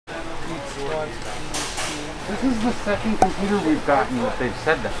This is the second computer we've gotten that they've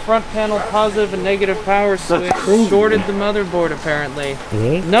said that. Front panel positive and negative power switch. Shorted the motherboard apparently.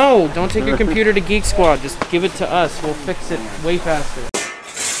 Really? No, don't take your computer to Geek Squad. Just give it to us. We'll fix it way faster.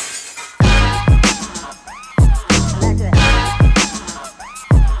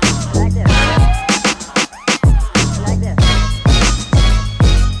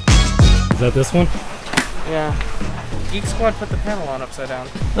 Is that this one? Yeah. Geek Squad put the panel on upside down.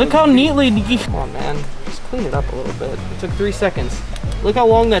 Look how neatly Come on, man. Just clean it up a little bit. It took 3 seconds. Look how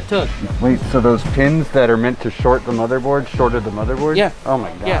long that took. Wait, so those pins that are meant to short the motherboard shorted the motherboard? Yeah. Oh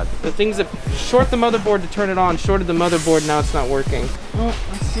my god. Yeah, the things that short the motherboard to turn it on shorted the motherboard, now it's not working. Oh,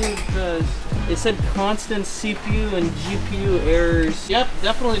 let's see what it does. It said constant CPU and GPU errors. Yep,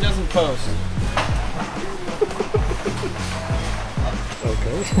 definitely doesn't post.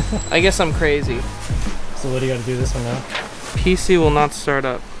 Okay. I guess I'm crazy. So what do you got to do this one now? PC will not start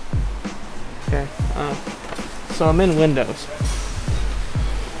up. Okay. So I'm in Windows.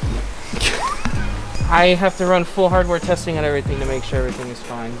 I have to run full hardware testing on everything to make sure everything is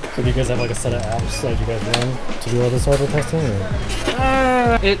fine. So do you guys have like a set of apps that you guys run to do all this hardware testing? Or?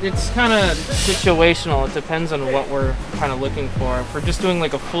 It's kind of situational. It depends on what we're kind of looking for. If we're just doing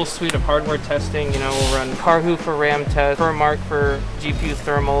like a full suite of hardware testing, you know, we'll run Carhu for RAM test, Mark for GPU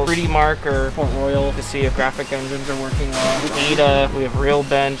thermal, 3D Mark or Port Royal to see if graphic engines are working well, Ada, we have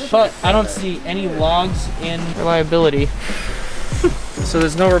RealBench, but I don't see any logs in reliability. So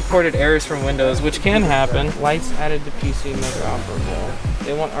there's no reported errors from Windows, which can happen. Lights added to PC measure operable.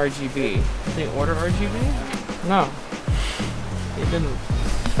 They want RGB. Did they order RGB? No. They didn't.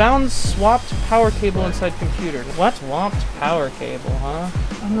 Found swapped power cable inside computer. What? Swapped power cable, huh?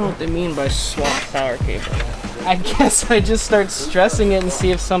 I don't know what they mean by swapped power cable. I guess I just start stressing it and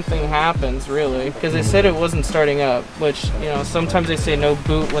see if something happens, really. Because they said it wasn't starting up, which, you know, sometimes they say no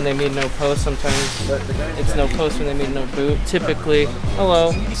boot when they mean no post. Sometimes it's no post when they mean no boot. Typically,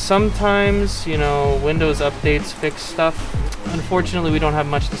 hello. Sometimes, you know, Windows updates fix stuff. Unfortunately, we don't have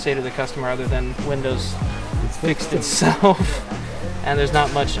much to say to the customer other than Windows fixed itself. And there's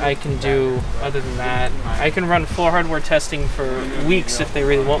not much I can do other than that. I can run full hardware testing for weeks if they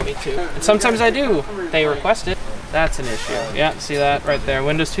really want me to. And sometimes I do. They request it. That's an issue. Yeah, see that right there.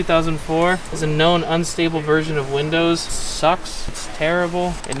 Windows 2004 is a known unstable version of Windows. Sucks. It's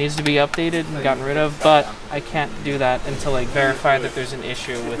terrible. It needs to be updated and gotten rid of, but I can't do that until I verify that there's an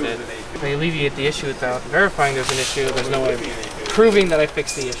issue with it. If I alleviate the issue without verifying there's an issue, there's no way of proving that I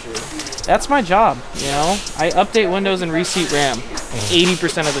fixed the issue. That's my job, you know? I update Windows and reseat RAM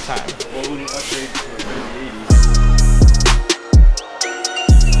 80% of the time. What would you upgrade to a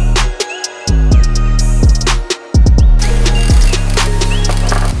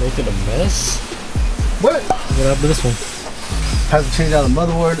 3080? Make it a mess? What? What happened to this one? Has to change out the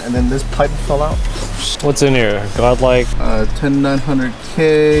motherboard, and then this pipe fell out. What's in here? Godlike?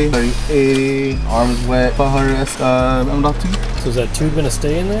 10900K, 3080, arms wet, 500 M.2. So is that tube gonna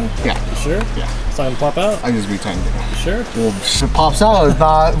stay in there? Yeah. You sure? Yeah. It's not gonna pop out? I just retightened it. You sure? Well, if it pops out, it's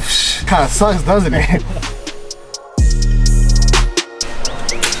not. Kind of sucks, doesn't it?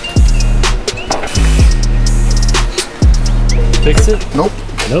 Fix it? Nope.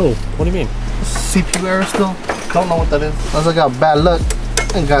 No. What do you mean? CPU error still. Don't know what that is. Unless I got bad luck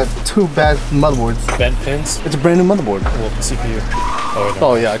and got 2 bad motherboards. Bent pins? It's a brand new motherboard. Well, the CPU. Oh,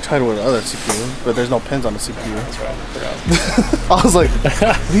 Oh yeah, I tried with another CPU, but there's no pins on the CPU. That's right. I forgot. I was like,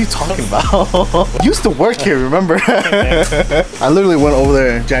 what are you talking about? Used to work here, remember? I literally went over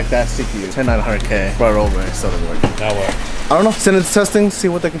there and jacked that CPU. 10900K. Brought it over and it still didn't work. Now what? I don't know. Send it to testing, see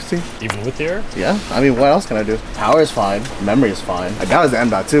what they can see. Even with the error? Yeah, I mean, what else can I do? Power is fine. Memory is fine. I got his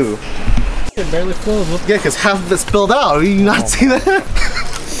M.2. It barely filled. Yeah, because half of it spilled out. Do you not see that?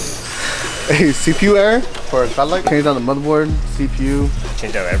 Hey, CPU error for Godlike. Changed out the motherboard, CPU.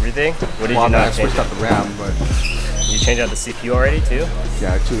 Change out everything? What did Well, you I not change switched out? out the RAM, but You changed out the CPU already too?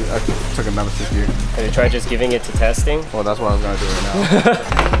 yeah, I took another CPU. And you tried just giving it to testing? Well, that's what I was gonna do right now.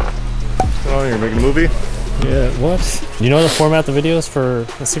 Oh, you're making a movie? Yeah, what? You know how to format the videos for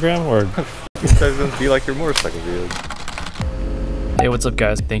Instagram or? This doesn't be like your motorcycle videos. Hey, what's up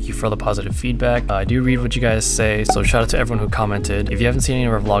guys? Thank you for all the positive feedback. I do read what you guys say, so shout out to everyone who commented. If you haven't seen any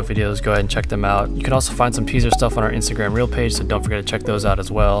of our vlog videos, go ahead and check them out. You can also find some teaser stuff on our Instagram reel page, so don't forget to check those out as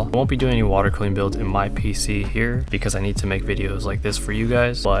well. I won't be doing any water cooling builds in my PC here because I need to make videos like this for you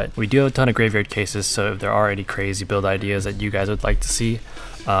guys, but we do have a ton of graveyard cases, so if there are any crazy build ideas that you guys would like to see,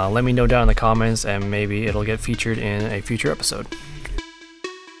 let me know down in the comments and maybe it'll get featured in a future episode.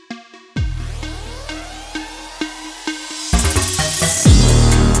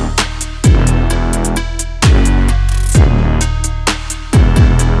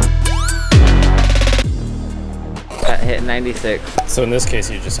 hit 96. So in this case,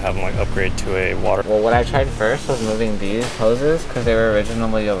 you just have them like upgrade to a water. Well, what I tried first was moving these hoses because they were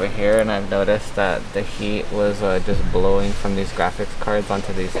originally over here, and I've noticed that the heat was just blowing from these graphics cards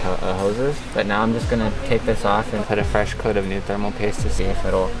onto these hoses. But now I'm just gonna take this off and put a fresh coat of new thermal paste to see if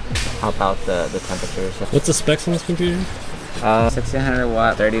it'll help out the temperatures. What's the specs on this computer? 1600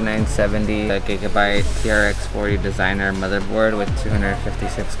 watt 3970 gigabyte TRX 40 designer motherboard with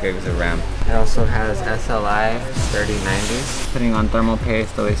 256 gigs of RAM. It also has SLI 3090. Putting on thermal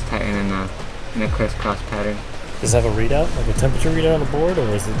paste, always tighten in a crisscross pattern. Does it have a readout, like a temperature readout on the board, or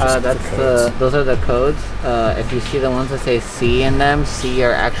is it just those are the codes. If you see the ones that say C in them, C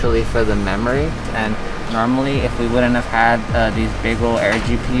are actually for the memory. And normally, if we wouldn't have had these big old air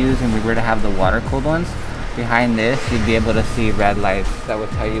GPUs and we were to have the water cooled ones, behind this you'd be able to see red lights that would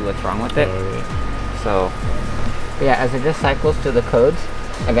tell you what's wrong with it. So yeah, as it just cycles to the codes,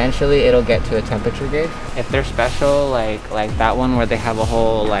 eventually it'll get to a temperature gauge. If they're special, like that one where they have a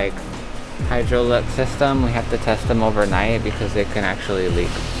whole like hydrolux system, we have to test them overnight because they can actually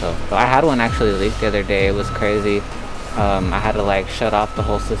leak. So I had one actually leak the other day. It was crazy. I had to like shut off the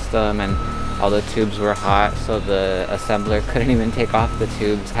whole system, and all the tubes were hot, so the assembler couldn't even take off the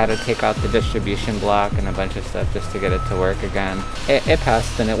tubes. Had to take out the distribution block and a bunch of stuff just to get it to work again. It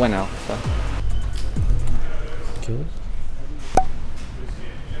passed and it went out. So. Cool.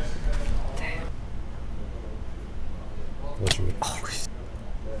 What you?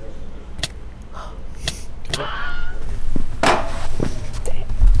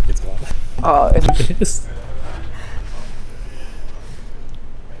 It's gone. Oh, It is.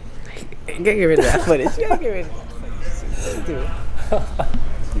 Get rid of that footage. Get rid of that.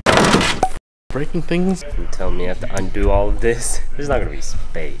 Breaking things. You tell me I have to undo all of this. There's not gonna be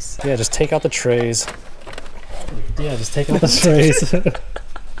space. Yeah, just take out the trays. Yeah, just take out the trays.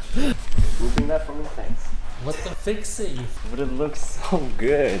 Moving that from the fence. What the fixing? But it looks so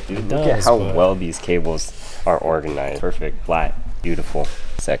good, dude. It Look does, at how but- well these cables are organized. Perfect, flat, beautiful,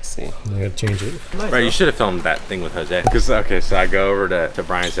 sexy. I gotta change it. Right, you should have filmed that thing with Jose. Because, okay, so I go over to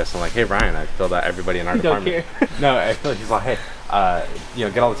Brian's desk. I'm like, hey, Brian, I filled out everybody in our department. No, I feel like he's like, hey, you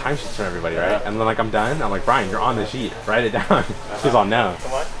know, get all the timesheets from everybody, right? And then, like, I'm done. I'm like, Brian, you're on the sheet. Write it down. He's all, no.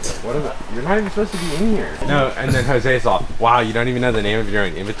 What is it? You're not even supposed to be in here. No, and then Jose's all, wow, you don't even know the name of your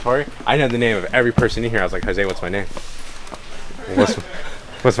own inventory? I know the name of every person in here. I was like, Jose, what's my name?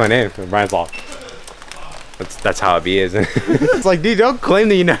 What's my name? And Brian's all, that's how it be, isn't it? It's like, dude, don't claim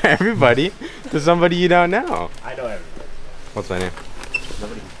that you know everybody to somebody you don't know. I know everybody. What's my name?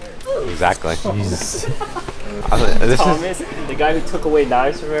 Nobody cares. Exactly. Jesus. Thomas, the guy who took away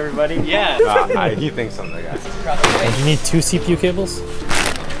knives from everybody? Yeah. He thinks I'm the guy. And you need 2 CPU cables?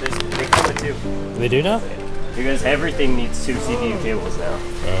 They come with 2. They do now? Because everything needs 2 CPU cables now.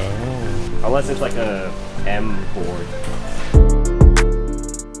 Oh. Unless it's like a M board.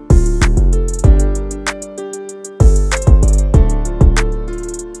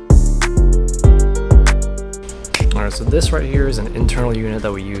 Alright, so this right here is an internal unit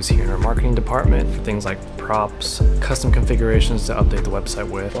that we use here in our marketing department for things like props, custom configurations to update the website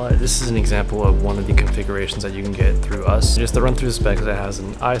with. But this is an example of one of the configurations that you can get through us. Just to run through the specs, it has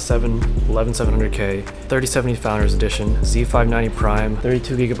an i7 11700K, 3070 Founders Edition, Z590 Prime,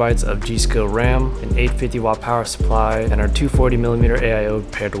 32 gigabytes of G.Skill RAM, an 850 watt power supply, and our 240mm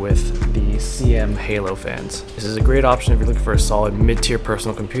AIO paired with the CM Halo fans. This is a great option if you're looking for a solid mid-tier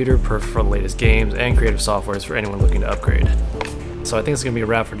personal computer, perfect for the latest games and creative softwares for anyone looking to upgrade. So I think it's going to be a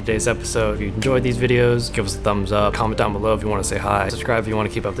wrap for today's episode. If you enjoyed these videos, give us a thumbs up, comment down below if you want to say hi, subscribe if you want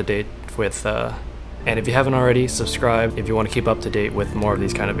to keep up to date with, and if you haven't already, subscribe if you want to keep up to date with more of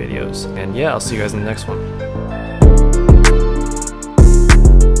these kind of videos. And yeah, I'll see you guys in the next one.